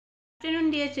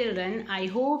dear children, I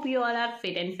hope you all are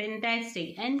fit and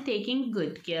fantastic and taking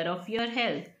good care of your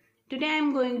health. Today I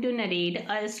am going to narrate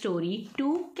a story,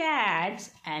 Two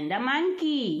Cats and a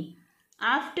Monkey.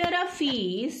 After a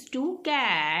feast, two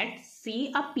cats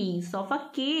see a piece of a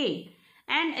cake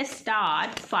and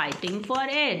start fighting for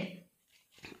it.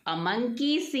 A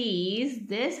monkey sees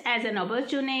this as an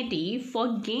opportunity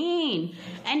for gain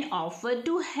and offers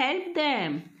to help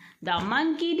them. The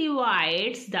monkey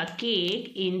divides the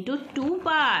cake into two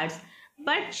parts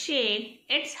but shakes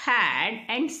its head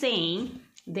and saying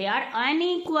they are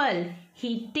unequal.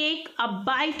 He takes a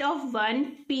bite of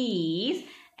one piece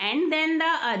and then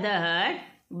the other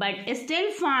but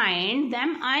still finds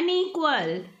them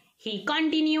unequal. He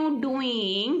continued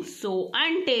doing so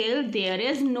until there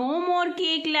is no more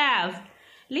cake left,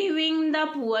 leaving the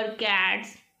poor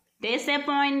cats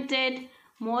disappointed.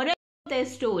 Moral of the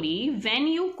story: when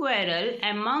you quarrel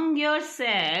among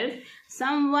yourselves,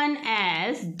 someone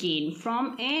else gains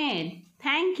from it.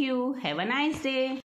 Thank you. Have a nice day.